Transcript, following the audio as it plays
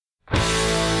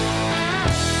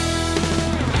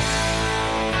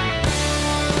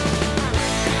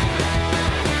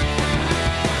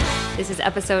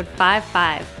episode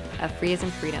 55 of Free as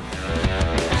in Freedom.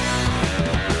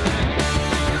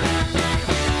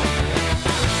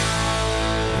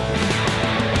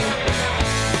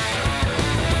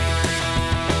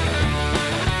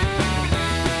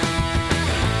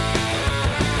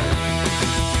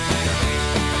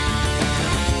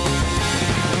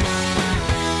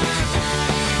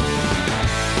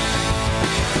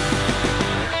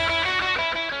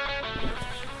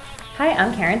 Hi,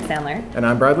 I'm Karen Sandler. And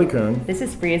I'm Bradley Kuhn. This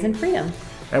is Free as in Freedom.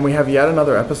 And we have yet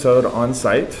another episode on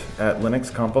site at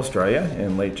LinuxConf Australia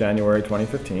in late January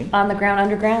 2015. On the ground,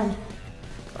 underground.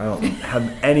 I don't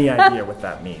have any idea what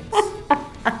that means.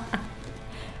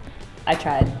 I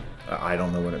tried. I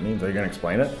don't know what it means. Are you going to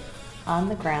explain it? On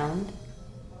the ground.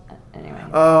 Anyway.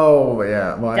 Oh,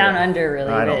 yeah. Well, Down under,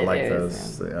 really. I don't like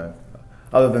those.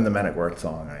 Other than the Men at Work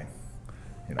song.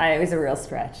 It was a real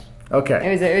stretch. Okay. I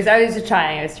was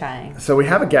trying. So we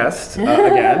have a guest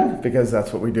again, because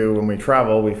that's what we do when we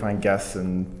travel. We find guests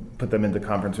and put them into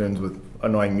conference rooms with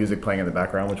annoying music playing in the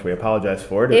background, which we apologize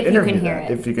for. If you can hear it.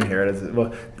 If you can hear it. Well,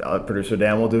 producer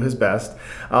Dan will do his best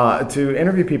to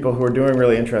interview people who are doing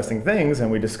really interesting things. And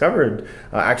we discovered,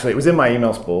 actually, it was in my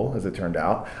email spool, as it turned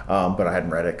out, but I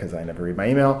hadn't read it because I never read my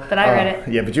email. But I read it.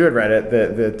 Yeah, but you had read it,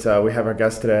 that we have our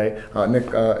guest today, Nick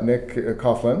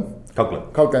Coughlin.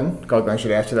 Coughlin. I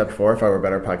should have asked you that before if I were a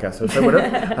better podcast host. I would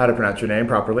have how to pronounce your name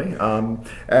properly.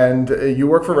 And you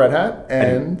work for Red Hat,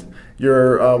 and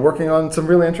you're working on some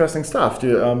really interesting stuff. Do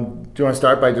you want to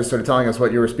start by just sort of telling us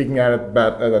what you were speaking at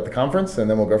the conference, and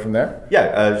then we'll go from there?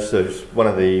 Yeah, so one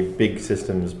of the big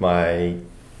systems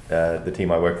the team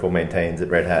I work for maintains at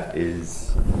Red Hat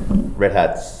is Red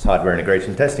Hat's hardware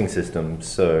integration testing system.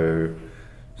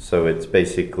 So it's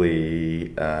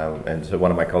basically, and so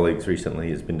one of my colleagues recently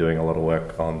has been doing a lot of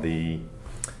work on the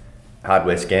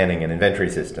hardware scanning and inventory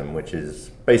system, which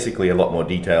is basically a lot more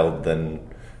detailed than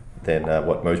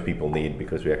what most people need,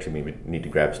 because we actually need to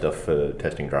grab stuff for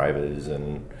testing drivers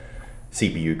and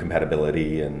CPU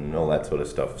compatibility and all that sort of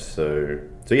stuff. So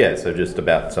just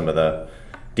about some of the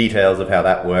details of how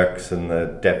that works and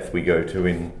the depth we go to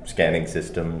in scanning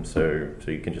systems. So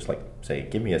you can just say,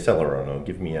 give me a Celeron or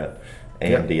give me a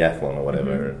AMD Athlon or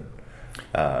whatever.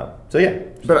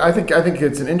 Mm-hmm. But I think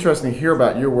it's interesting to hear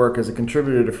about your work as a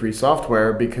contributor to free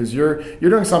software, because you're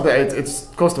doing something. It's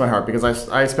close to my heart, because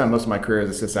I spent most of my career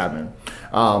as a sysadmin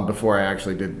before I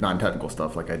actually did non-technical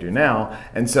stuff like I do now.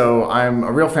 And so I'm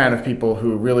a real fan of people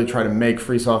who really try to make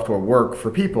free software work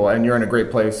for people. And you're in a great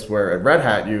place where at Red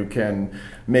Hat you can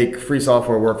make free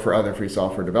software work for other free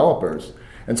software developers.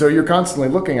 And so you're constantly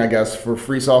looking, I guess, for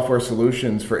free software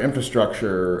solutions for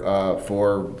infrastructure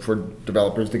for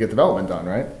developers to get development done,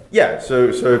 right? Yeah.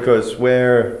 So because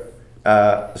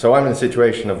I'm in a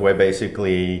situation of where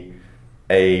basically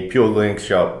a pure Linux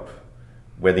shop,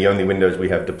 where the only Windows we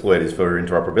have deployed is for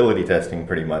interoperability testing,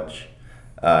 pretty much,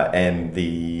 and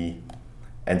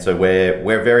so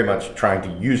we're very much trying to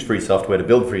use free software to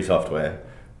build free software,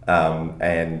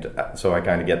 and so I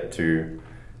kind of get to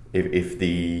if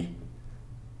the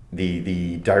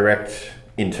direct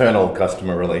internal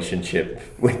customer relationship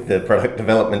with the product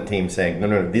development team saying,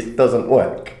 no, this doesn't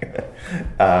work.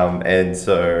 And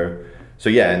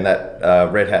that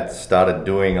Red Hat started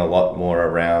doing a lot more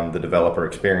around the developer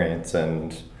experience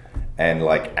and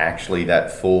actually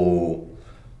that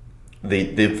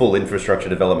the full infrastructure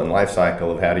development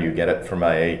lifecycle of how do you get it from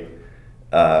a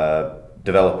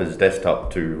developer's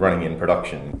desktop to running in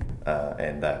production,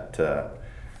 and that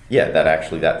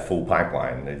full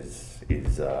pipeline is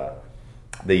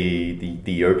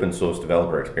the open source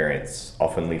developer experience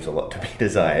often leaves a lot to be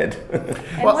desired. And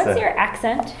what's your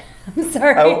accent? I'm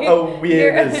sorry. A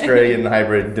weird Australian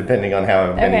hybrid, depending on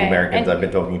how many Americans I've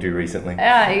been talking to recently.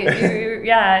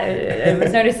 I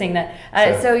was noticing that.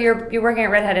 So you're working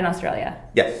at Red Hat in Australia?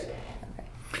 Yes.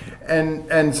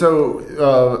 And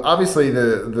so obviously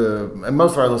and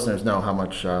most of our listeners know how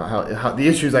much how the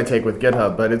issues I take with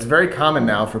GitHub, but it's very common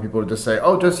now for people to just say,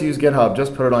 oh, just use GitHub,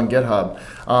 just put it on GitHub.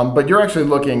 But you're actually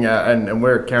looking at, and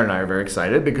Karen and I are very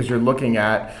excited, because you're looking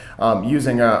at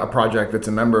using a project that's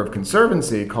a member of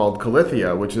Conservancy called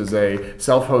Calithia, which is a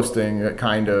self-hosting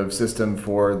kind of system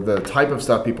for the type of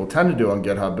stuff people tend to do on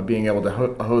GitHub, but being able to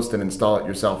host and install it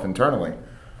yourself internally.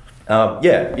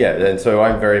 And so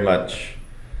I'm very much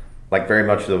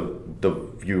the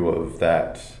view of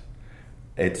that.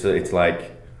 It's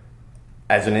like,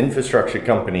 as an infrastructure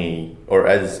company, or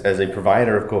as a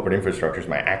provider of corporate infrastructure, is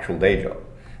my actual day job,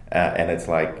 and it's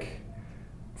like,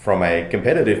 from a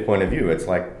competitive point of view, it's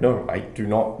like, no, I do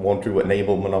not want to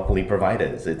enable monopoly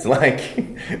providers. It's like,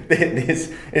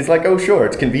 it's like, oh, sure,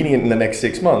 it's convenient in the next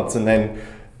 6 months, and then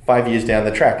 5 years down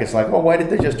the track, it's like, oh, why did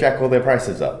they just jack all their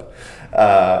prices up?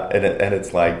 And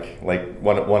it's like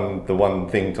the one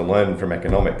thing to learn from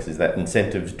economics is that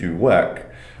incentives do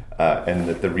work, and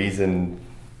that the reason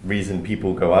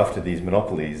people go after these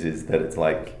monopolies is that it's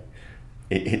like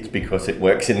it's because it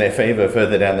works in their favor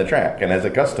further down the track. And as a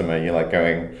customer, you're like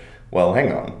going, well,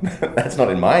 hang on, that's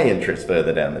not in my interest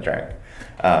further down the track.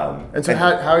 And so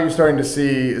how are you starting to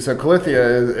see, so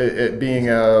Calithia, it being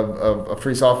a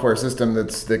free software system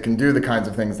that can do the kinds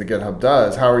of things that GitHub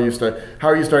does, how are you starting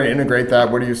to integrate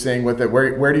that? What are you seeing with it?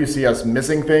 Where do you see us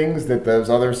missing things that those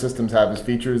other systems have as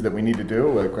featers that we need to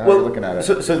do? Like, how are you looking at it?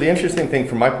 So the interesting thing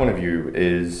from my point of view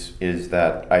is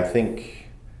that I think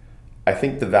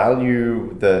the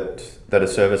value that a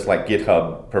service like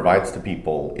GitHub provides to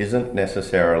people isn't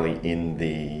necessarily in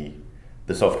the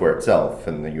software itself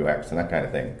and the UX and that kind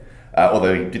of thing.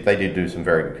 Although they did have some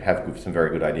very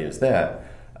good ideas there.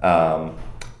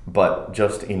 But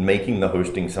just in making the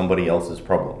hosting somebody else's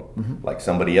problem. Mm-hmm. Like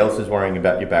somebody else is worrying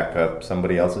about your backup,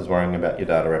 somebody else is worrying about your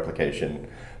data replication.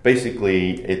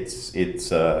 Basically, it's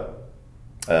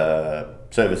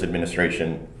service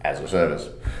administration as a service.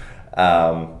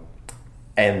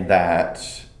 And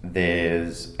that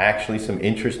there's actually some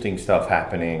interesting stuff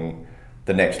happening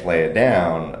the next layer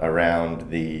down around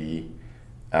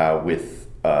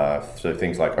so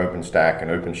things like OpenStack and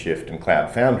OpenShift and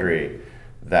Cloud Foundry,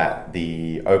 that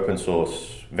the open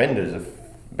source vendors are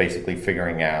basically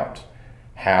figuring out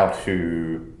how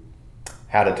to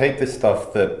take this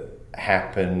stuff that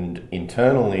happened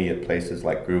internally at places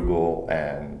like Google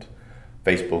and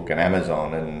Facebook and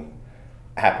Amazon and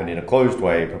happened in a closed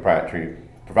way, proprietary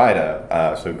provider.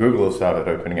 So Google has started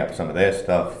opening up some of their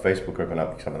stuff, Facebook opened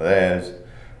up some of theirs,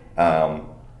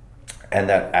 and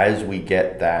that as we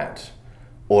get that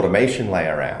automation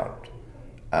layer out,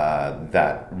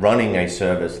 that running a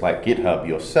service like GitHub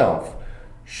yourself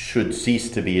should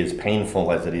cease to be as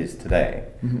painful as it is today.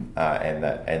 Mm-hmm. And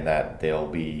that there'll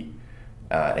be,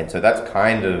 and so that's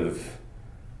kind of,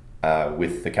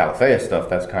 with the Calithea stuff,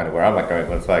 that's kind of where I'm like going,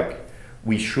 well, it's like,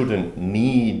 we shouldn't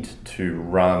need to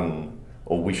run,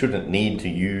 or we shouldn't need to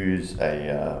use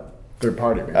a third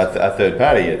party. A third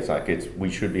party. It's like we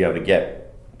should be able to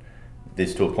get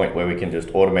this to a point where we can just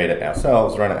automate it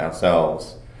ourselves, run it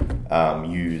ourselves,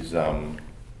 use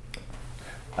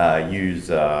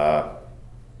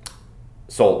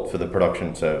Salt for the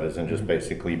production servers, and just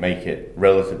basically make it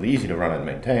relatively easy to run and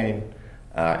maintain,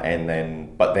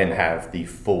 but then have the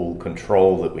full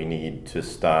control that we need to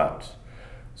start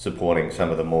supporting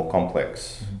some of the more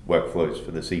complex workflows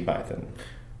for the CPython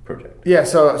project. Yeah,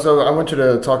 so I want you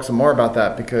to talk some more about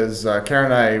that, because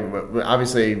Karen and I,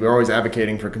 obviously, we're always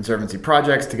advocating for Conservancy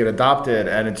projects to get adopted,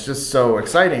 and it's just so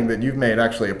exciting that you've made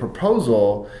actually a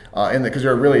proposal because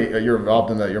you're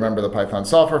involved in you're a member of the Python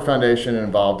Software Foundation, and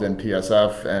involved in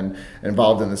PSF, and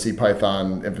involved in the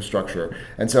CPython infrastructure.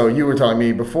 And so you were telling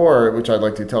me before, which I'd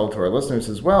like to tell to our listeners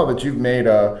as well, that you've made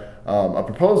a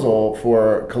proposal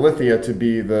for Calithia to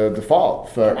be the default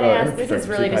for this is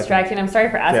really distracting. I'm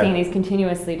sorry for asking these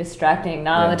continuously distracting,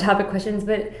 not on the topic questions,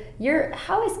 but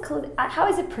how is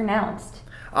it pronounced?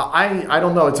 I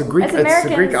don't know. It's a Greek. As Americans,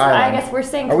 it's a Greek island. I guess we're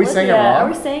saying. Are we saying it wrong? Are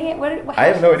we saying it? What I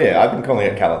have no idea. I've been calling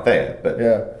it Calithea, but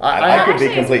I could be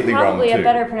completely wrong too. Probably a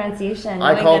better pronunciation,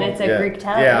 knowing that it's a Greek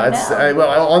town. Yeah, it's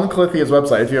on Calithia's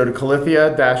website. If you go to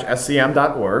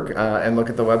calithia-scm.org and look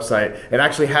at the website, it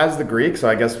actually has the Greek. So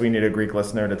I guess we need a Greek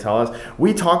listener to tell us.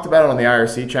 We talked about it on the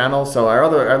IRC channel, so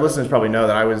our listeners probably know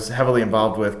that I was heavily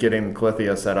involved with getting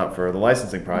Calithia set up for the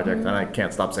licensing project, and I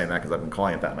can't stop saying that because I've been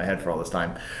calling it that in my head for all this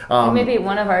time. Maybe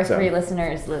one of our three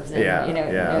listeners lives in,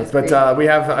 but we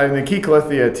have the Key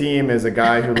Calithia team is a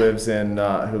guy who lives in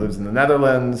the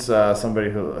Netherlands,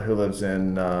 somebody who lives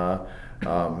in the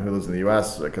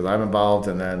U.S. because I'm involved,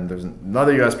 and then there's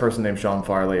another U.S. person named Sean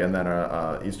Farley, and then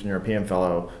a Eastern European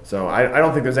fellow. So I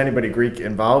don't think there's anybody Greek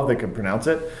involved that can pronounce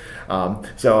it.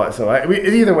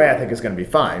 Either way, I think it's going to be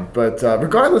fine. But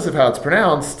regardless of how it's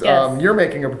pronounced, you're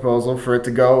making a proposal for it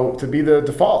to be the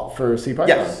default for CPython.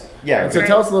 Yes. Yeah. And so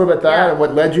tell us a little bit about that and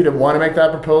what led you to want to make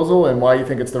that proposal, and why you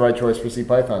think it's the right choice for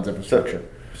CPython's infrastructure.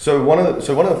 So one of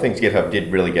the things GitHub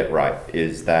did really get right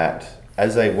is that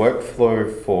as a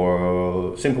workflow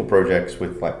for simple projects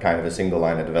with like kind of a single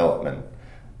line of development,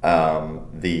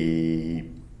 the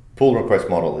pull request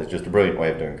model is just a brilliant way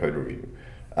of doing code review.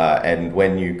 And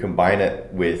when you combine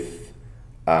it with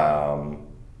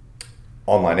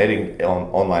online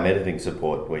editing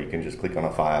support, where you can just click on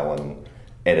a file and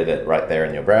edit it right there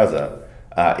in your browser,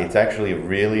 it's actually a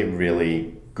really,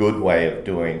 really good way of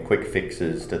doing quick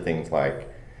fixes to things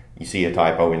like you see a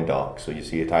typo in docs, or you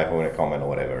see a typo in a comment or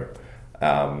whatever.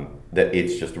 That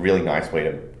it's just a really nice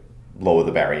way lower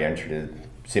the barrier entry to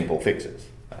simple fixes,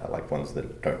 like ones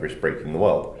that don't risk breaking the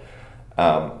world.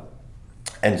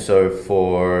 And so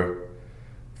for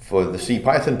the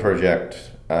CPython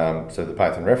project, so the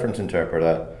Python reference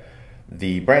interpreter,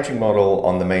 the branching model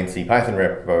on the main CPython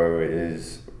repo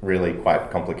is really quite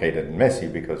complicated and messy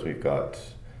because we've got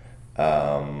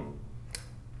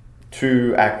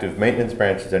 2 active maintenance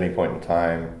branches at any point in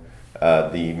time,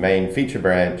 the main feature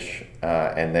branch,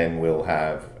 and then we'll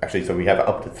have, so we have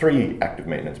up to 3 active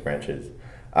maintenance branches,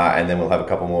 and then we'll have a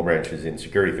couple more branches in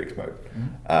security fix mode.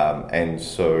 And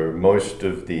so most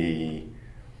of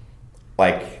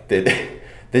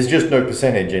there's just no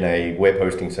percentage in a web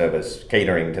hosting service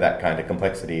catering to that kind of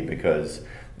complexity because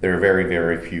there are very,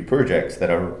 very few projects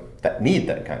that need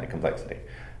that kind of complexity.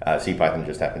 CPython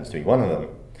just happens to be one of them.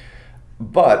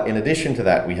 But in addition to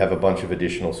that, we have a bunch of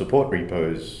additional support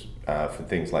repos for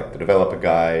things like the developer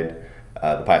guide,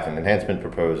 the Python enhancement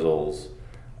proposals.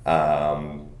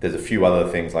 There's a few other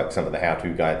things like some of the how-to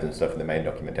guides and stuff in the main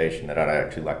documentation that I'd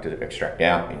actually like to extract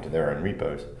out into their own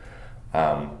repos.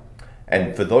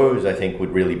 And for those, I think,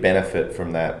 would really benefit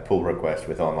from that pull request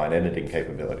with online editing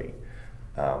capability.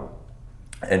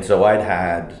 And so I'd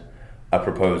had a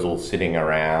proposal sitting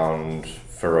around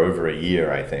for over a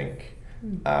year, I think,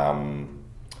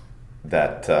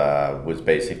 that was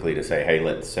basically to say, hey,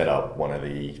 let's set up one of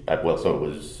the, so it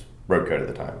was Roadcode at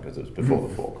the time because it was before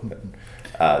the fork.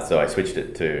 So I switched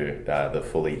it to the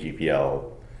fully GPL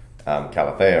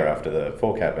Calathea after the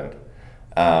fork happened.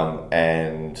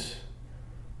 And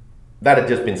that had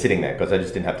just been sitting there because I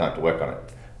just didn't have time to work on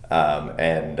it.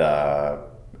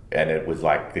 And it was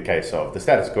like the case of the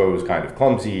status quo was kind of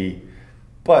clumsy,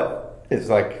 but it's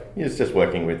like, it's just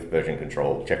working with version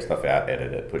control, check stuff out,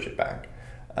 edit it, push it back.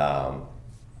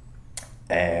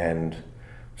 And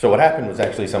so what happened was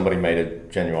actually somebody made a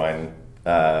genuine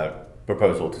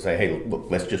proposal to say, hey, look,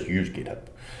 let's just use GitHub.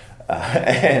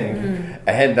 And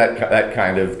that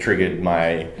kind of triggered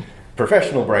my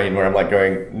professional brain where I'm like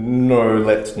going, no,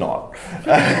 let's not.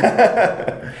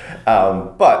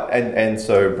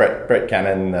 So Brett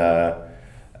Cannon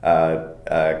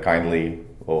kindly,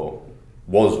 or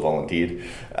was volunteered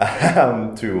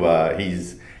to,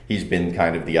 he's been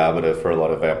kind of the arbiter for a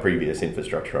lot of our previous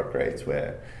infrastructure upgrades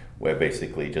where we're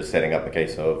basically just setting up a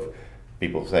case of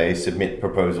people say, submit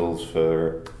proposals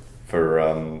for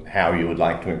how you would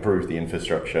like to improve the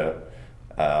infrastructure.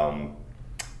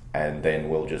 And then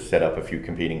we'll just set up a few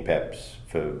competing PEPs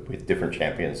with different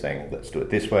champions saying, let's do it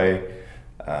this way.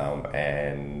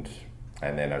 And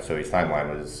then, so his timeline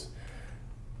was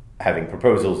having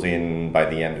proposals in by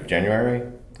the end of January.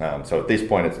 So at this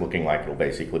point, it's looking like it'll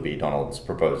basically be Donald's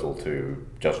proposal to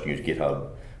just use GitHub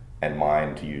and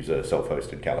mine to use a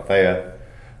self-hosted Calathea.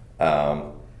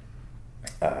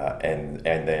 And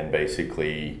then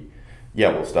basically,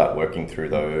 we'll start working through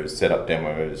those, set up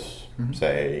demos,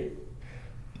 say,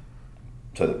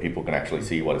 so that people can actually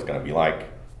see what it's going to be like.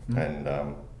 And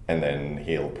then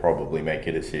he'll probably make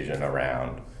a decision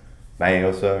around May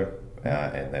or so,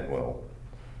 and then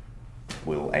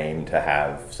we'll aim to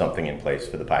have something in place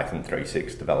for the Python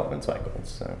 3.6 development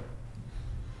cycles.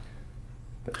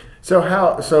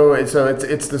 So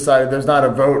it's decided there's not a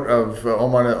vote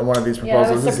on one of these proposals. Yeah,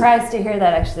 I was surprised to hear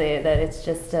that actually, that it's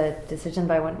just a decision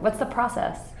by one. What's the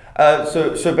process?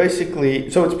 So basically,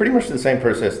 it's pretty much the same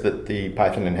process that the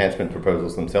Python enhancement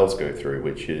proposals themselves go through,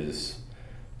 which is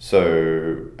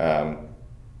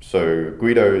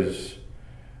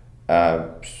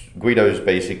Guido's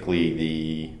basically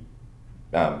the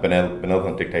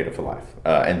benevolent dictator for life,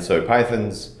 and so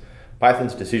Python's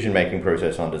decision-making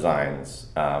process on designs,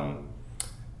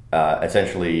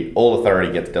 essentially all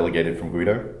authority gets delegated from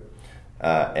Guido,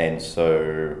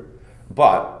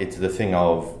 but it's the thing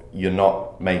of you're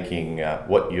not making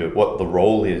what the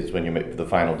role is when you make the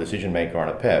final decision maker on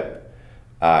a PEP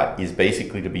is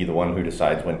basically to be the one who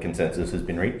decides when consensus has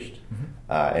been reached,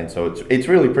 and so it's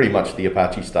really pretty much the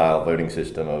Apache style voting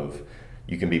system of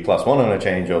you can be +1 on a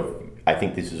change of I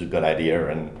think this is a good idea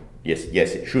and yes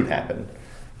it should happen.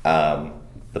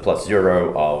 The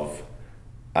 +0 of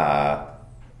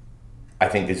I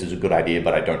think this is a good idea,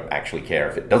 but I don't actually care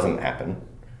if it doesn't happen.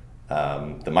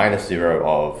 The -0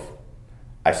 of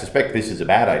I suspect this is a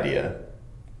bad idea,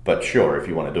 but sure, if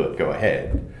you want to do it, go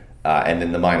ahead. And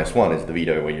then the -1 is the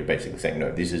veto, where you're basically saying,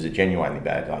 no, this is a genuinely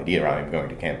bad idea. I'm going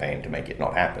to campaign to make it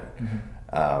not happen.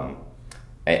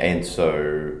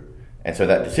 And so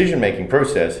that decision-making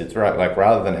process, it's right. Like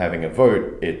rather than having a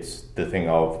vote, it's the thing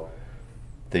of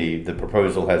the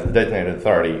proposal has the designated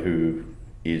authority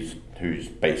whose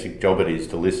basic job it is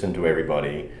to listen to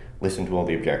everybody, listen to all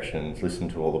the objections, listen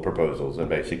to all the proposals, and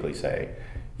basically say,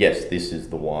 yes, this is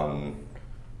the one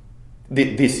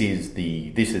this is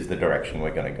the direction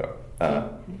we're going to go.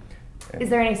 Is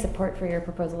there any support for your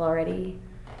proposal already?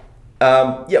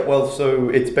 So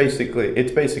it's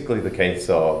basically the case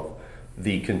of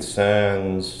the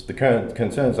current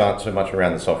concerns aren't so much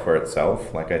around the software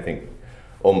itself. Like, I think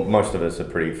most of us are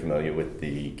pretty familiar with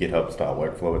the GitHub style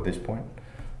workflow at this point.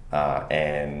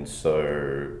 And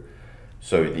so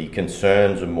the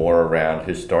concerns are more around,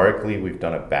 historically, we've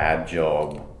done a bad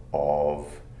job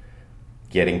of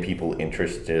getting people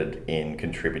interested in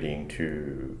contributing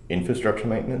to infrastructure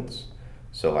maintenance.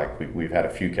 So like we've had a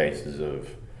few cases of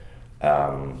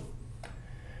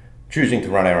choosing to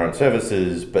run our own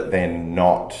services, but then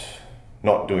not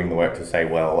doing the work to say,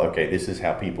 well, okay, this is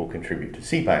how people contribute to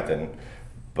CPython,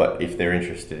 but if they're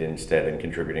interested instead in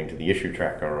contributing to the issue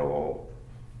tracker or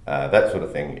that sort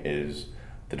of thing, is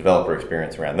the developer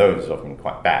experience around those is often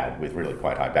quite bad, with really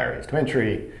quite high barriers to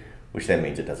entry, which then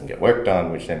means it doesn't get work done,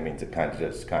 which then means it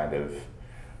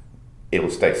it'll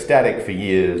stay static for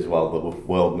years while the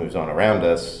world moves on around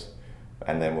us,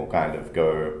 and then we'll kind of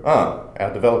go,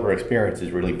 our developer experience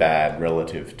is really bad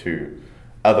relative to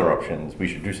other options, we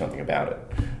should do something about it.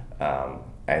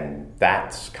 And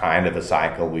that's kind of a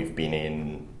cycle we've been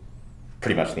in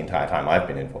pretty much the entire time I've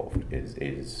been involved,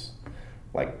 is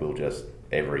like we'll just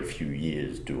every few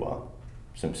years do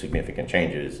some significant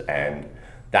changes, and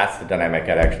that's the dynamic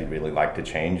I'd actually really like to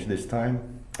change this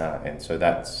time. And so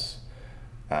that's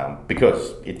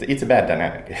because it's a bad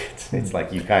dynamic. It's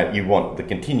like you want the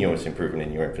continuous improvement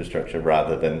in your infrastructure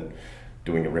rather than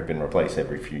doing a rip and replace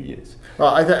every few years.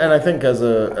 Well, I think as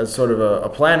sort of a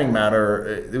planning matter,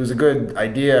 it was a good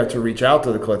idea to reach out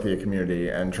to the Calithia community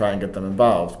and try and get them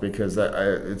involved, because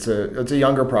it's a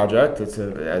younger project.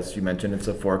 As you mentioned, it's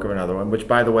a fork of another one. Which,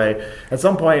 by the way, at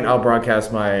some point I'll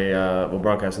broadcast we'll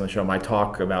broadcast on the show my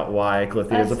talk about why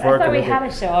Calithia is a fork. I thought we had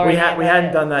a show already. We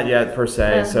hadn't done that yet per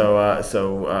se. So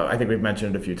I think we've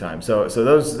mentioned it a few times. So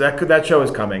that show is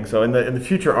coming. So in the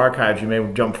future archives, you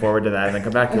may jump forward to that and then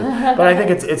come back to it. But I think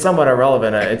it's somewhat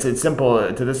irrelevant. It's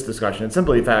simple to this discussion. It's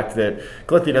simply the fact that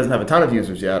Calithia doesn't have a ton of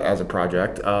users yet as a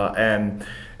project, and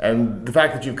the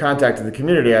fact that you've contacted the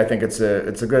community, I think it's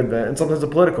a good and sometimes a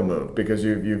political move, because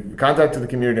you've contacted the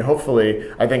community. Hopefully,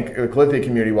 I think the Calithia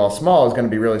community, while small, is going to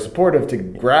be really supportive to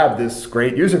grab this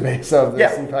great user base of the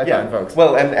CPython folks.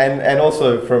 Well, and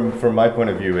also from my point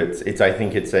of view, I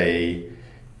think it's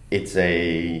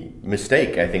a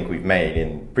mistake I think we've made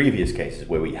in previous cases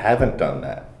where we haven't done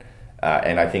that.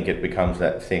 And I think it becomes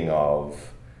that thing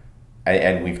of,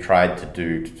 and we've tried to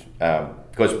do,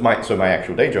 because my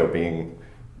actual day job being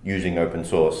using open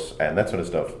source and that sort of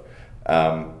stuff,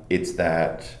 it's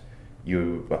that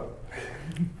you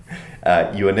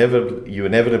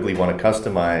inevitably want to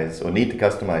customize or need to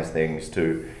customize things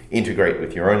to integrate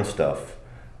with your own stuff.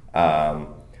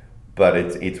 But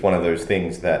it's one of those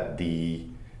things that the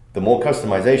more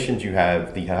customizations you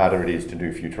have, the harder it is to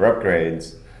do future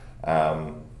upgrades.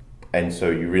 And so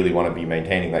you really want to be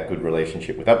maintaining that good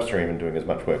relationship with upstream and doing as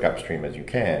much work upstream as you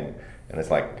can. And it's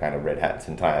like kind of Red Hat's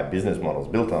entire business model is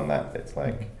built on that. It's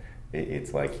like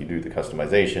you do the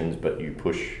customizations, but you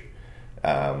push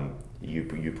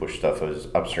you push stuff as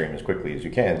upstream as quickly as you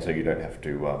can, so you don't have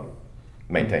to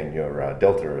maintain your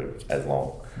delta as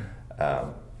long.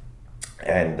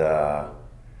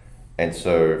 And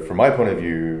so from my point of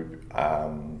view,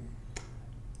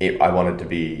 I wanted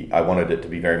it to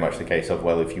be very much the case of,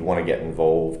 well, if you want to get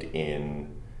involved in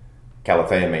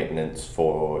Calithia maintenance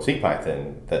for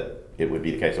CPython, that it would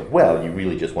be the case of, well, you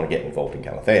really just want to get involved in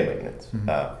Calithia maintenance,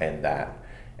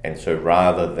 and so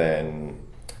rather than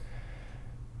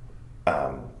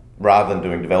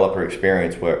doing developer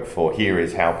experience work for here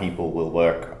is how people will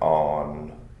work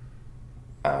on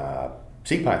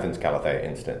CPython's Calithia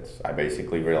instance, I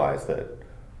basically realized that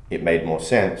it made more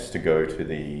sense to go to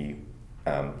the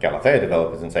Calithia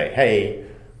developers and say, hey,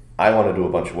 I want to do a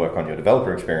bunch of work on your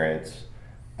developer experience,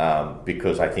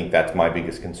 because I think that's my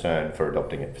biggest concern for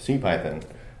adopting it for CPython,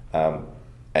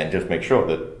 and just make sure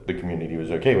that the community was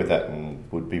okay with that and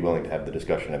would be willing to have the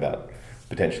discussion about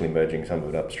potentially merging some of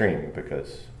it upstream,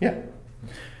 because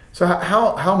So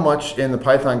how much in the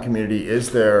Python community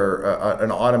is there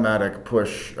an automatic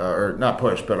push, or not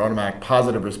push, but automatic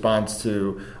positive response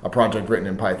to a project written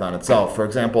in Python itself? For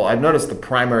example, I've noticed the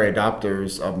primary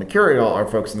adopters of Mercurial are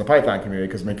folks in the Python community,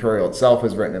 because Mercurial itself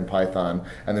is written in Python,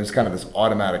 and there's kind of this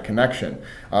automatic connection.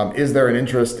 Is there an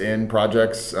interest in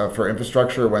projects for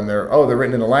infrastructure when they're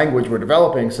written in a language we're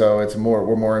developing, so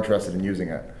we're more interested in using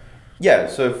it? Yeah,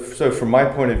 so from my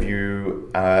point of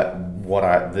view,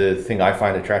 the thing I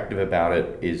find attractive about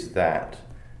it is that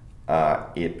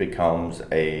it becomes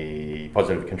a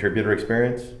positive contributor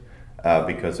experience,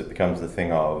 because it becomes the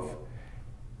thing of,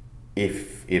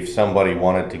 if somebody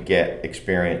wanted to get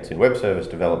experience in web service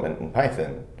development in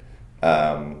Python,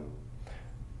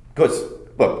 because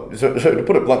so to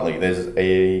put it bluntly, there's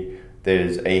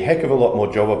a heck of a lot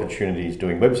more job opportunities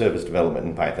doing web service development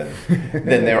in Python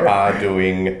than there are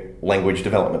doing language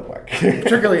development work.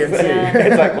 Particularly in C.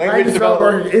 It's like language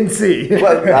development in C.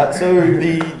 Well, so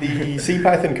the C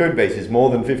Python code base is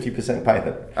more than 50%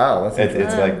 Python. Oh, that's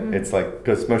it's like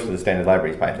because most of the standard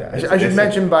library is Python. I should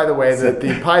mention, by the way, that the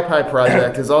PyPy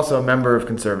project is also a member of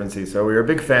Conservancy, so we are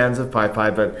big fans of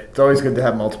PyPy, but it's always good to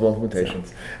have multiple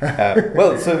implementations.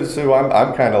 So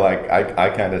I'm kind of like I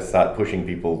kind of start pushing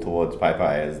people towards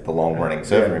PyPy as the long running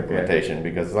server implementation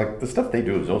because like the stuff they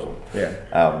do is awesome. Yeah.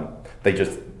 They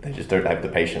just don't have the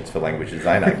patience for language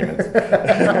design arguments.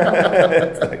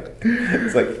 it's like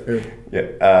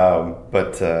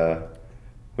but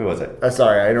where was it?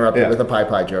 Sorry, I interrupted with a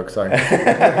PyPy joke. Sorry.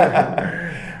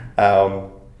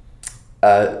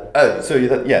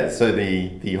 So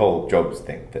the whole jobs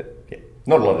thing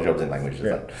not a lot of jobs in language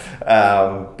design,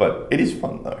 but it is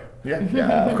fun though.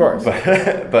 Yeah, of course.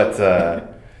 But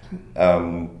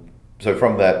so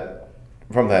from that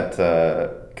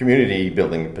community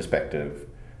building perspective,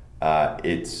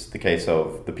 it's the case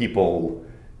of the people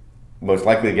most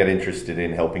likely to get interested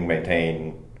in helping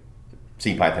maintain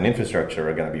C Python infrastructure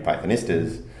are going to be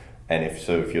Pythonistas, and if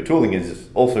your tooling is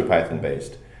also Python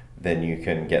based, then you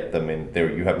can get them in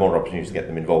there. You have more opportunities to get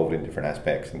them involved in different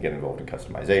aspects and get involved in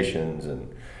customizations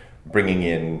and bringing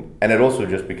in. And it also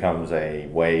just becomes a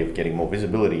way of getting more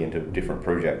visibility into different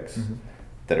projects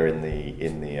that are in the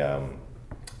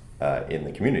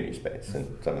community space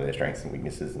and some of their strengths and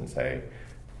weaknesses, and say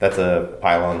that's a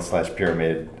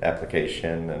pylon/pyramid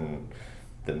application, and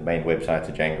the main website's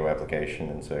a Django application,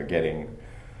 and so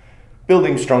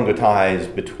building stronger ties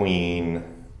between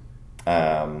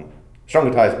the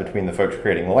folks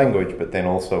creating the language, but then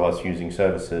also us using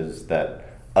services that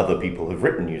other people have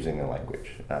written using the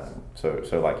language.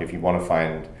 So like if you want to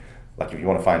find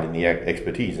in the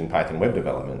expertise in Python web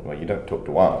development, well, you don't talk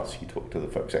to us, you talk to the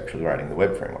folks actually writing the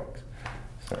web frameworks.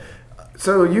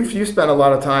 So you've spent a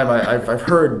lot of time. I've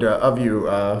heard of you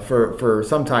for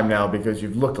some time now because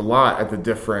you've looked a lot at the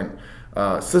different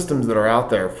systems that are out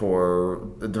there for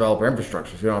the developer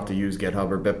infrastructure. So you don't have to use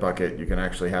GitHub or Bitbucket. You can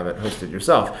actually have it hosted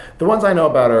yourself. The ones I know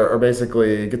about are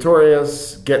basically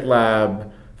Gitorious,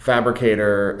 GitLab,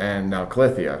 Fabricator, and now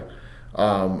Calithia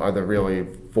are the really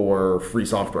 4 free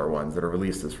software ones that are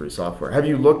released as free software. Have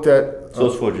you looked at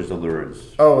SourceForge is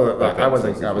Allura's? I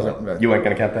wasn't. You weren't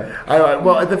going to count that?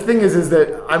 Well, the thing is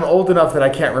that I'm old enough that I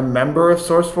can't remember if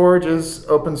SourceForge is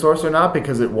open source or not,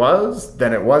 because it was,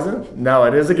 then it wasn't, now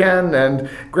it is again. And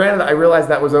granted, I realized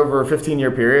that was over a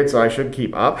 15-year period, so I should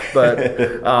keep up.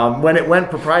 But when it went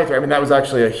proprietary, I mean, that was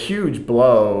actually a huge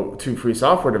blow to free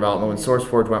software development when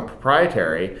SourceForge went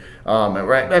proprietary.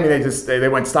 Right? I mean, they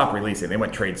went stop releasing. They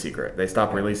went trade secret. They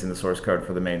stopped releasing the source code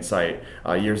for the main site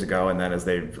years ago, and then as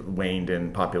they waned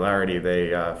in popularity, they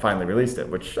finally released it,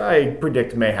 which I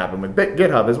predict may happen with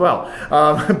GitHub as well.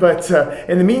 But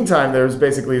in the meantime, there's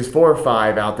basically 4 or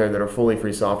 5 out there that are fully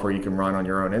free software you can run on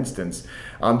your own instance.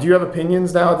 Do you have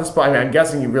opinions now at this point? I mean, I'm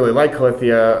guessing you really like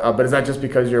Calithia, but is that just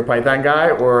because you're a Python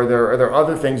guy, or are there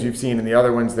other things you've seen in the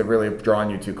other ones that really have drawn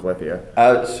you to Calithia?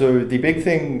 So the big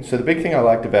thing I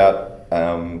liked about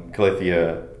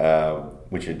Calithia,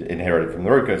 which it inherited from the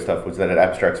Roadcode stuff, was that it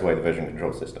abstracts away the version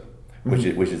control system, which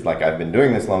is like, I've been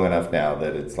doing this long enough now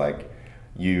that it's like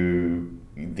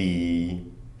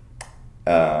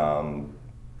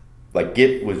like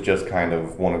Git was just kind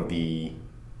of one of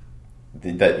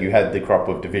that you had the crop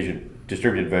of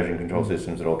distributed version control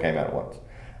systems that all came out at once,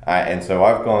 and so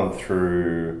I've gone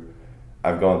through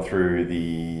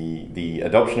the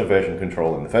adoption of version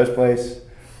control in the first place,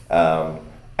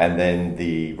 and then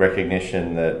the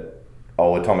recognition that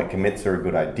atomic commits are a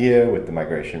good idea with the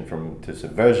migration to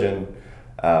Subversion.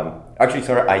 Actually,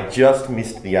 sorry, I just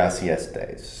missed the RCS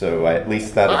days, so I at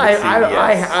least started with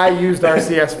CVS. I used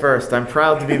RCS first. I'm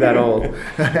proud to be that old.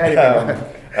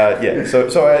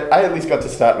 So I at least got to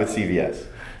start with CVS.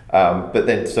 But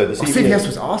then, so the CVS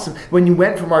was awesome. When you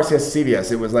went from RCS to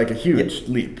CVS, it was like a huge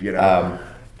leap, you know.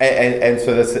 And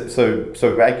so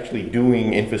actually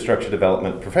doing infrastructure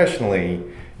development professionally,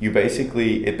 it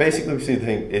basically see the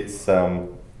thing.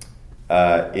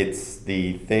 It's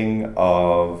the thing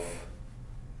of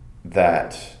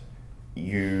that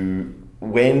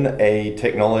when a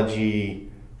technology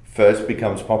first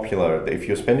becomes popular, if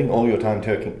you're spending all your time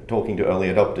talking to early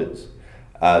adopters,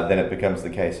 then it becomes the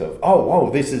case of,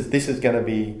 this is going to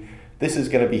be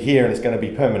here and it's going to be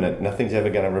permanent. Nothing's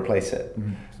ever going to replace it.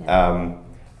 Mm-hmm.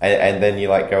 And then you're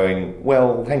like going,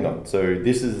 well, hang on. So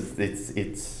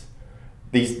it's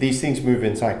these things move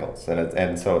in cycles,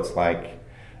 and so it's like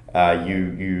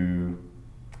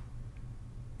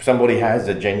somebody has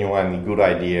a genuinely good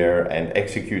idea and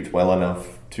executes well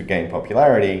enough to gain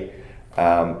popularity,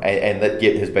 and that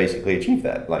Git has basically achieved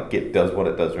that. Like Git does what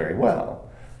it does very well,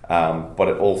 but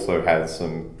it also has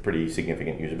some pretty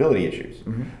significant usability issues.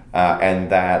 Mm-hmm. And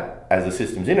that as a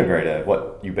systems integrator,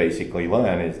 what you basically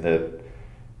learn is that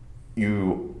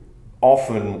you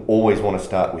often always want to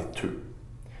start with two,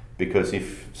 because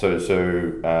so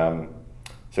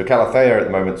Calathea at the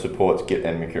moment supports Git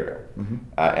and Mercurial, mm-hmm.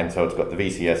 And so it's got the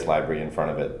VCS library in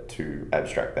front of it to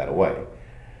abstract that away,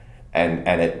 and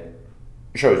it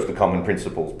shows the common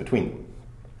principles between them.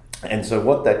 And so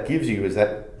what that gives you is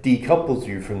that decouples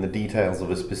you from the details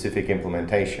of a specific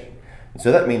implementation. And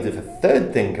so that means if a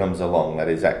third thing comes along that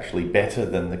is actually better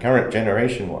than the current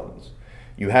generation ones,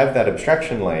 you have that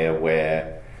abstraction layer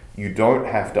where you don't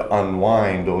have to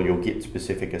unwind all your Git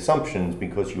specific assumptions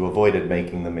because you avoided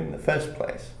making them in the first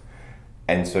place.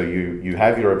 And so you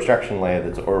have your abstraction layer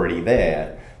that's already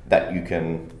there that you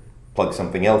can plug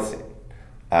something else in.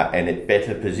 And it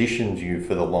better positions you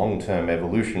for the long-term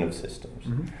evolution of systems.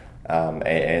 Mm-hmm.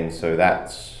 And so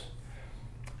that's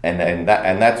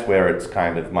where it's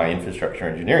kind of my infrastructure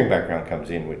engineering background comes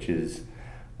in, which is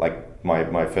like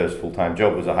my first full-time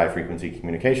job was a high-frequency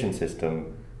communication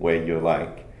system where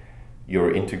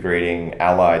you're integrating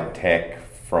allied tech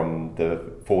from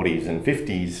the 40s and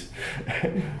 50s,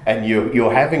 and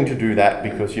you're having to do that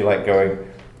because you're like going,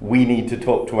 we need to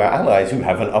talk to our allies who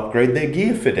haven't upgraded their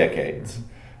gear for decades.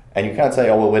 And you can't say,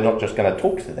 oh, well, we're not just going to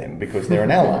talk to them because they're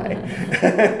an ally.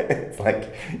 It's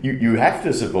like, you have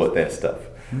to support their stuff.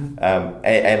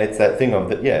 And it's that thing of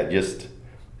that, yeah, just,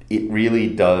 it really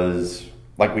does,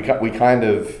 like we kind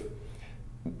of,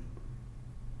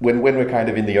 when we're kind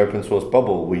of in the open source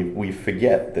bubble, we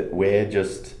forget that we're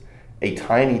just a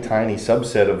tiny, tiny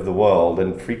subset of the world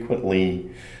and frequently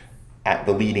at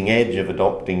the leading edge of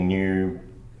adopting new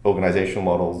organizational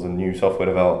models and new software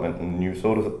development and new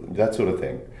that sort of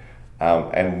thing.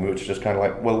 And it's just kind of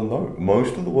like, well, no,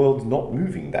 most of the world's not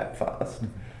moving that fast.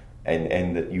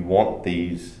 And that you want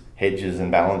these hedges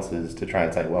and balances to try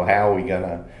and say, well, where are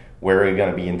we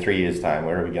going to be in 3 years' time?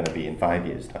 Where are we going to be in 5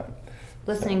 years' time?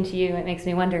 Listening to you, it makes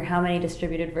me wonder how many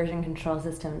distributed version control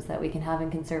systems that we can have in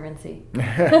Conservancy.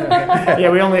 Yeah,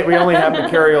 we only have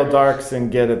Mercurial Darks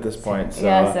and Git at this point.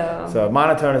 So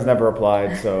Monotone has never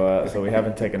applied, so we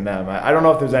haven't taken them. I don't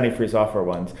know if there's any free software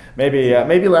ones. Maybe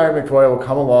Larry McVoy will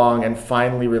come along and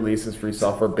finally release his free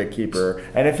software BitKeeper,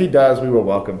 and if he does, we will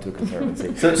welcome to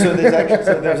Conservancy. So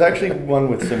there's actually one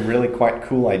with some really quite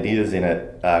cool ideas in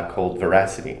it called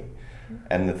Veracity.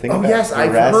 And the thing I've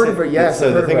heard of it. Yes,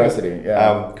 I've heard of Veracity.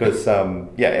 Yeah, because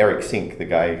Eric Sink, the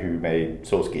guy who made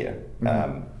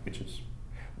SourceGear, which is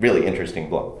really interesting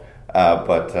blog.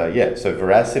 So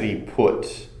Veracity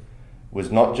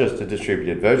was not just a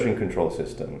distributed version control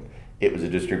system; it was a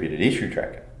distributed issue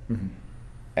tracker. Mm-hmm.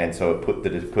 And so it put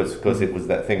because it was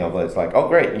that thing of it's like, oh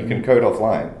great, you can code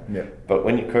offline. Yeah. But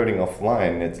when you're coding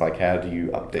offline, it's like, how do you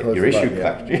update your issue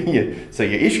tracker? So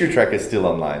your issue tracker is still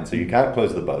online, so you can't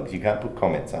close the bugs, you can't put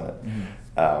comments on it.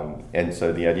 Mm-hmm. And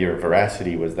so the idea of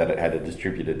Veracity was that it had a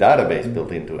distributed database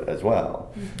built into it as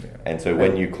well. Mm-hmm. Yeah. And so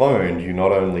when you cloned, you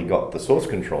not only got the source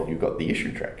control, you got the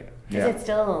issue tracker. Is it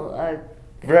still?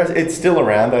 It's still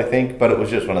around, I think, but it was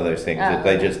just one of those things that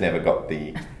they just never got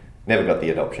the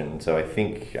adoption. So I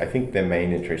think their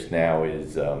main interest now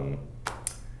is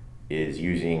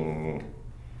using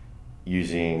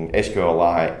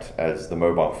SQLite as the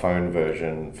mobile phone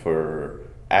version for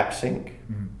app sync,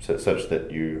 such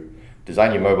that you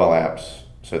design your mobile apps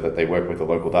so that they work with a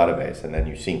local database, and then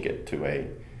you sync it to a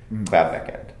cloud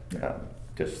backend.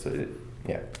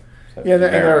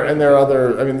 There are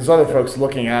other. I mean, there's other folks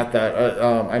looking at that.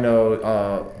 I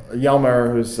know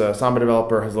Yelmer, who's a Samba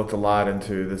developer, has looked a lot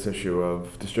into this issue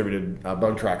of distributed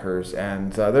bug trackers,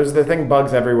 and there's the thing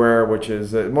bugs everywhere, which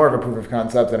is more of a proof of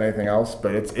concept than anything else.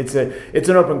 But it's an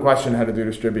open question how to do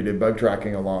distributed bug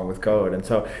tracking along with code. And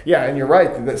so and you're right.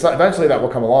 Eventually that will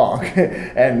come along,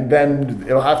 and then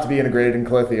it'll have to be integrated in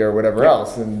Calithea or whatever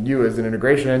else. And you, as an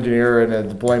integration engineer and a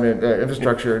deployment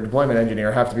infrastructure deployment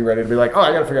engineer, have to be ready to be like, oh,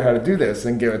 I got to figure out how to do this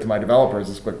and give it to my developers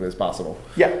as quickly as possible.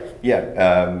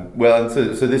 Well, and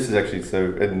so this is actually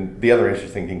and the other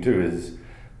interesting thing too is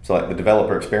like the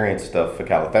developer experience stuff for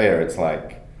Calathea. It's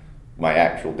like my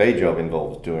actual day job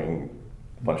involves doing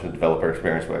a bunch of developer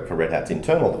experience work for Red Hat's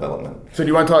internal development. So do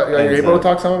you want to talk? Are you able to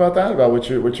talk some about that? About what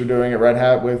you're doing at Red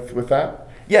Hat with that?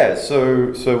 Yeah.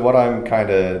 So what I'm kind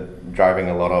of driving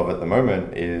a lot of at the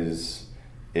moment is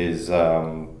Red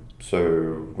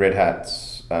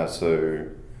Hat's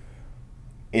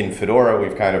in Fedora,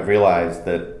 we've kind of realized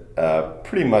that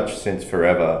pretty much since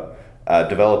forever,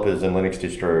 developers and Linux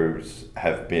distros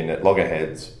have been at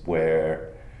loggerheads, where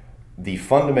the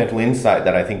fundamental insight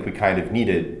that I think we kind of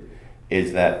needed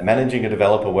is that managing a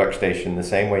developer workstation the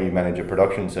same way you manage a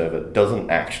production server doesn't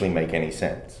actually make any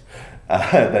sense.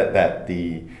 That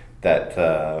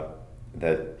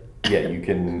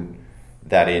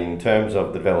in terms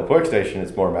of the developer workstation,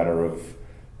 it's more a matter of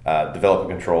developer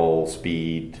control,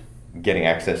 speed, getting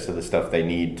access to the stuff they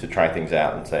need to try things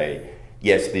out and say,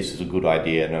 yes, this is a good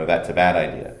idea, no, that's a bad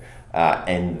idea.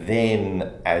 And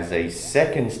then as a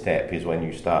second step is when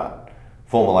you start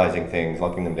formalizing things,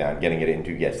 locking them down, getting it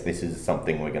into, yes, this is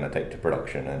something we're going to take to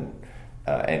production and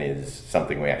is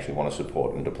something we actually want to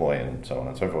support and deploy and so on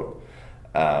and so forth.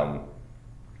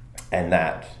 And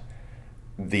that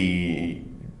the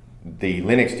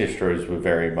Linux distros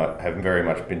have very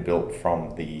much been built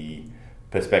from the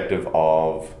perspective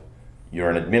of you're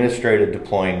an administrator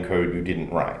deploying code you didn't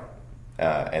write,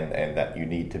 and that you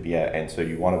need to be, and so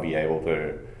you want to be able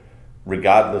to,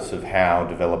 regardless of how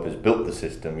developers built the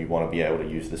system, you want to be able to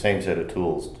use the same set of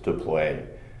tools to deploy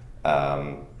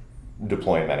and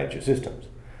manage your systems.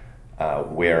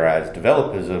 Whereas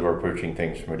developers are approaching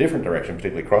things from a different direction,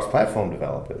 particularly cross-platform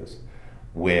developers,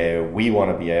 where we want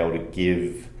to be able to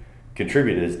give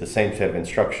contributors the same set of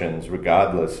instructions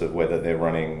regardless of whether they're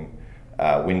running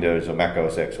Windows or Mac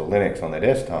OS X or Linux on their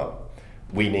desktop.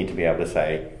 We need to be able to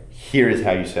say, here is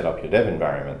how you set up your dev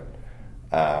environment.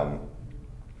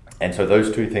 And so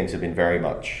those two things have been very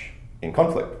much in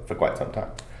conflict for quite some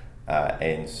time.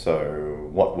 And so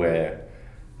what we're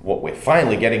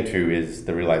finally getting to is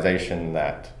the realization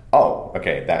that,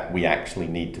 that we actually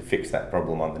need to fix that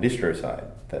problem on the distro side,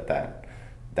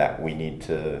 that we need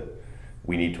to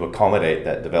accommodate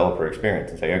that developer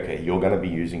experience and say, okay, you're going to be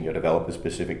using your developer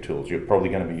specific tools. You're probably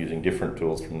going to be using different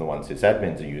tools from the ones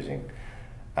sysadmins are using.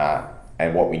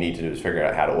 And what we need to do is figure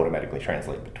out how to automatically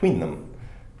translate between them.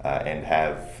 And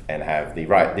have the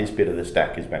right, this bit of the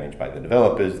stack is managed by the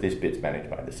developers, this bit's managed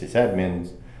by the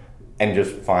sysadmins, and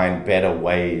just find better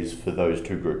ways for those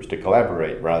two groups to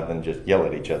collaborate rather than just yell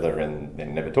at each other and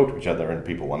never talk to each other and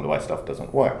people wonder why stuff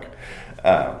doesn't work.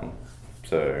 So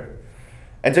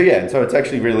it's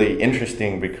actually really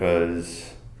interesting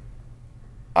because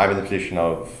I'm in the position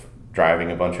of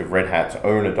driving a bunch of Red Hat's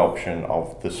own adoption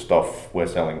of the stuff we're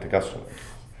selling to customers.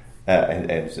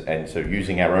 And so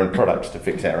using our own products to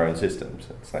fix our own systems.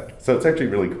 So it's actually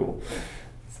really cool.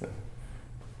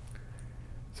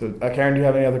 So Karen, do you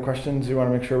have any other questions you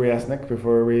want to make sure we ask Nick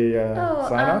before we sign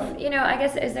off? I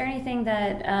guess, is there anything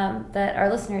that our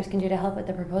listeners can do to help with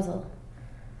the proposal?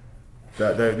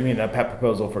 You mean a PEP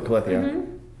proposal for Calithia?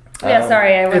 Mm-hmm. Yeah,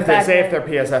 sorry, I went back. If they're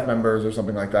PSF members or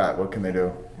something like that, what can they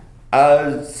do?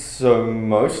 So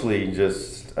mostly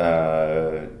just...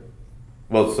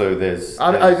 there's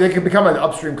they could become an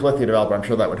upstream Calithia developer. I'm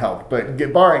sure that would help. But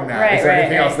barring that, is there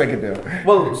anything else they could do?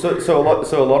 Well, so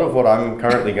a lot of what I'm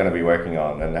currently going to be working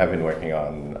on and have been working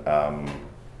on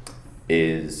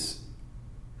is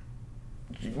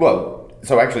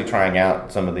actually trying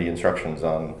out some of the instructions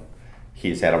on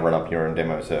here's how to run up your own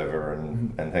demo server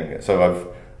and things.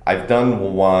 So I've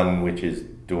done one which is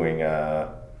doing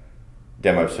a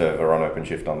demo server on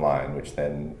OpenShift Online, which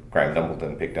then Graham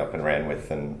Dumbleton picked up and ran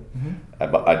with, and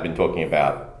I'd been talking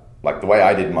about, like, the way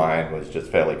I did mine was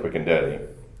just fairly quick and dirty,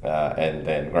 and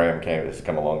then Graham has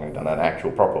come along and done an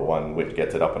actual proper one which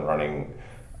gets it up and running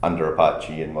under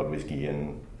Apache and ModWhiskey,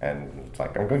 and it's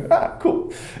like, I'm going,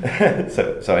 cool.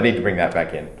 so I need to bring that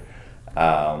back in.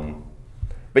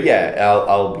 But yeah,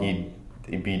 I'll be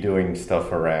doing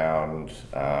stuff around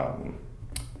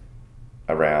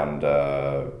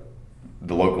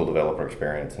the local developer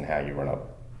experience and how you run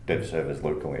up dev servers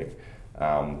locally.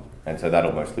 And so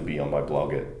that'll mostly be on my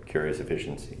blog at Curious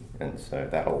Efficiency. And so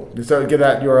that'll... So give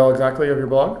that URL exactly of your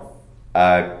blog?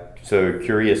 So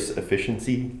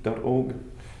curiousefficiency.org.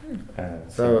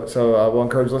 So we'll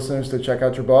encourage listeners to check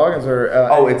out your blog. Is there?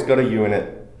 It's got a U in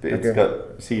it. It's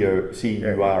got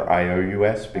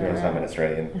CURIOUS because I'm an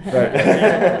Australian. Right.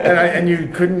 and you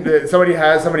couldn't. Somebody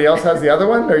else has the other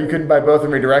one, or you couldn't buy both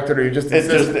and redirect it, or you just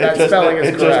insist that spelling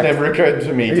is correct. It just never occurred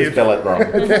to me to spell it wrong.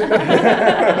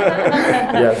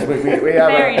 Yes, we have.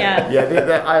 Fair enough. Yeah,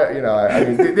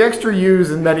 the extra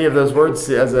U's in many of those words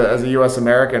as a U.S.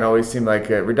 American always seem like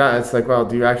redundant. It's like, well,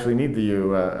 do you actually need the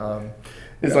U?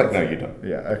 It's like, no, you don't.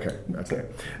 Yeah, okay.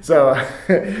 So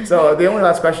the only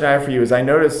last question I have for you is, I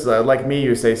notice, like me,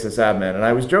 you say sysadmin, and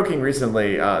I was joking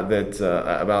recently that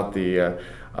about the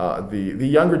the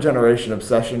younger generation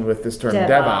obsession with this term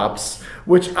DevOps,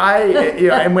 which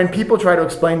and when people try to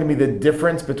explain to me the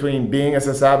difference between being a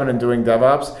sysadmin and doing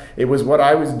DevOps, it was what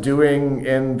I was doing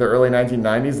in the early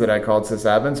 1990s that I called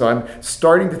sysadmin. So I'm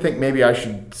starting to think maybe I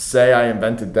should say I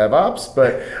invented DevOps.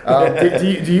 But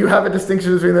do you have a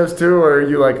distinction between those two, or are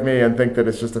you like me and think that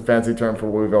it's just a fancy term for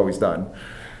what we've always done?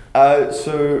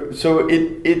 So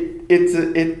it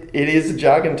is a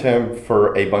jargon term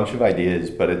for a bunch of ideas,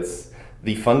 but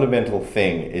the fundamental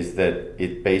thing is that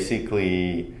it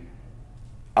basically,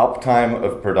 uptime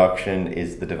of production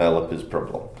is the developer's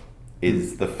problem,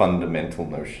 is the fundamental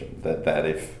notion that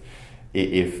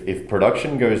if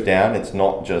production goes down, it's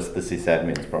not just the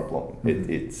sysadmin's problem.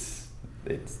 It's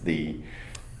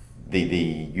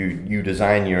you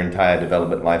design your entire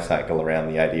development lifecycle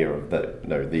around the idea of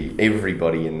the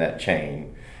everybody in that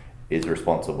chain is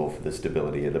responsible for the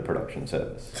stability of the production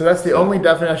service. So that's the only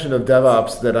definition of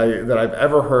DevOps that I've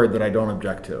ever heard that I don't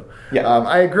object to. Yeah,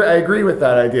 I agree with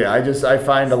that idea. I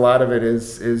find a lot of it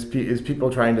is people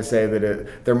trying to say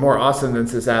that they're more awesome than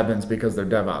sysadmins because they're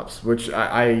DevOps, which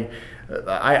I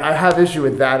have issue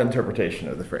with that interpretation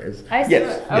of the phrase. I assume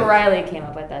O'Reilly came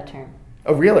up with that term.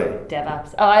 Oh, really?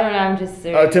 DevOps. Oh, I don't know. I'm just...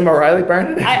 Tim O'Reilly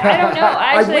branded it? I don't know.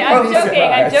 Actually,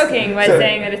 I'm joking by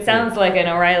saying that it sounds like an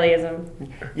O'Reillyism.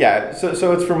 Yeah,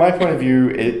 so it's from my point of view,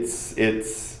 it's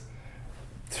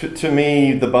to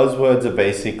me, the buzzwords are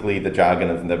basically the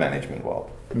jargon of the management world.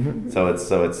 Mm-hmm. So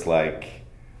it's like,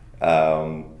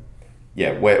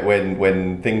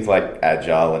 when things like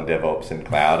Agile and DevOps and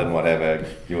cloud and whatever,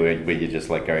 where you're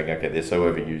just like going, okay, they're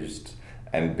so overused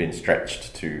and been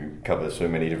stretched to cover so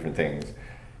many different things.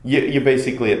 You're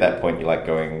basically at that point, you're like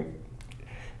going,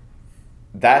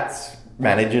 that's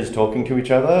managers talking to each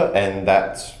other, and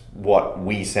that's what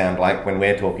we sound like when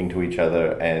we're talking to each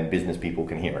other and business people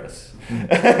can hear us.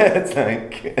 It's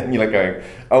like, and you're like going,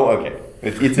 oh, okay.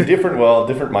 It's a different world,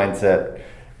 different mindset,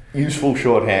 useful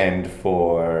shorthand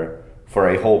for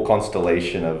a whole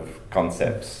constellation of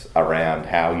concepts around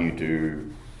how you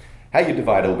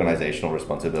divide organizational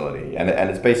responsibility. And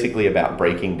it's basically about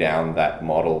breaking down that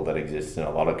model that exists in a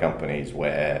lot of companies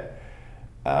where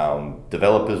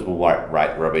developers will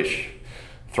write rubbish,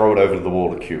 throw it over the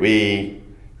wall to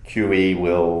QE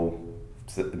will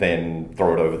then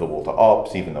throw it over the wall to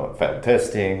ops, even though it failed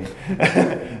testing,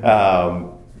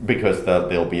 because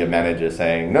there'll be a manager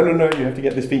saying, no, you have to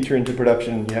get this feature into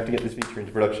production,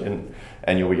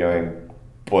 and you'll be going,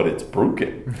 but it's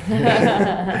broken.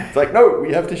 It's like, no,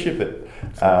 we have to ship it.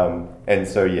 And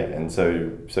so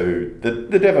the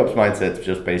DevOps mindset's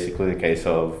just basically the case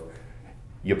of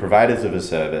you're providers of a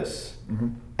service, mm-hmm.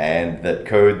 and that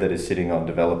code that is sitting on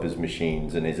developers'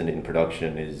 machines and isn't in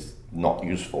production is not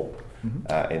useful. Mm-hmm.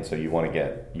 And so you want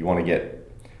to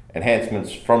get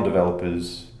enhancements from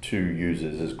developers to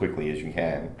users as quickly as you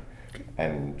can,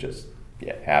 and just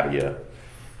how do you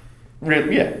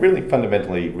really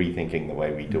fundamentally rethinking the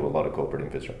way we do a lot of corporate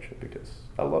infrastructure, because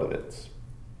a lot of it's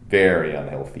very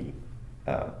unhealthy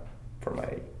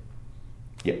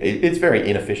it's very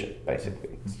inefficient,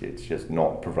 basically. It's just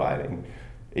not providing.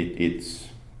 It's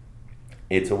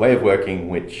a way of working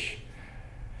which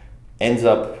ends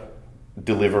up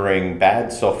delivering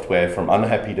bad software from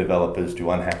unhappy developers to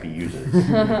unhappy users.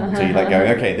 So you're like going,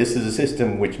 okay, this is a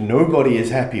system which nobody is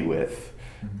happy with.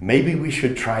 Maybe we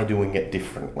should try doing it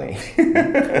differently.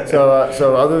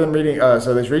 So other than reading,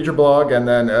 so they read your blog, and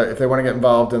then if they want to get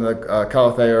involved in the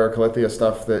Calathea or Calithea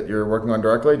stuff that you're working on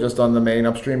directly, just on the main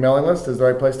upstream mailing list is the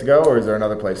right place to go, or is there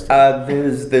another place?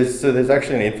 There's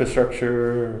actually an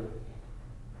infrastructure.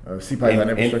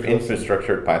 CPython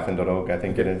infrastructure at python.org, I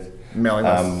think it is. Mailing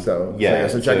list. So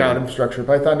check out infrastructure at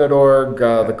python.org,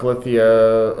 the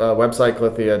Calithea website,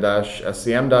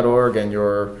 calithea-scm.org, and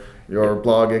your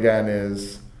blog again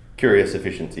is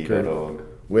curiousefficiency.org.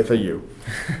 With a U.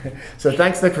 So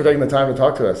thanks, Nick, for taking the time to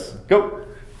talk to us. Go.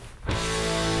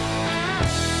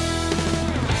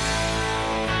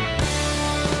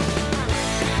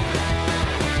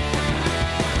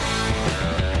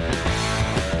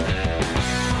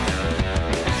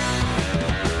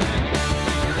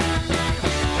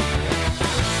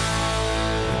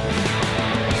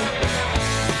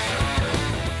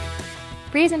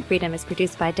 Free as in Freedom is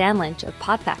produced by Dan Lynch of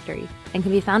Pod Factory and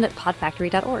can be found at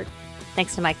podfactory.org.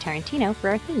 Thanks to Mike Tarantino for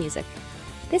our theme music.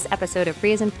 This episode of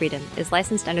Free as in Freedom is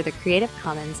licensed under the Creative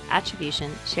Commons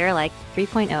Attribution Share Alike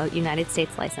 3.0 United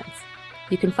States license.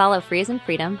 You can follow Free as in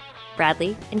Freedom,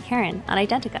 Bradley, and Karen on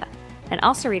Identica, and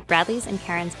also read Bradley's and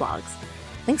Karen's blogs.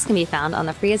 Links can be found on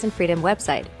the Free as in Freedom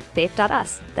website,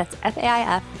 faif.us. That's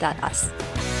faif.us.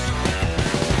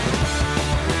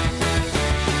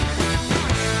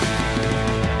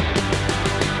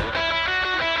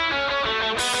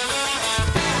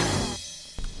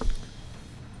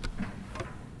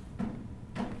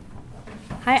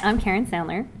 Hi, I'm Karen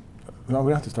Sandler. No,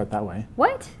 we don't have to start that way.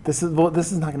 What? This is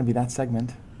not going to be that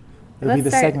segment. It'll Let's be the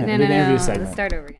start, segment. No, It'll be the interview no. segment. Let's start over again.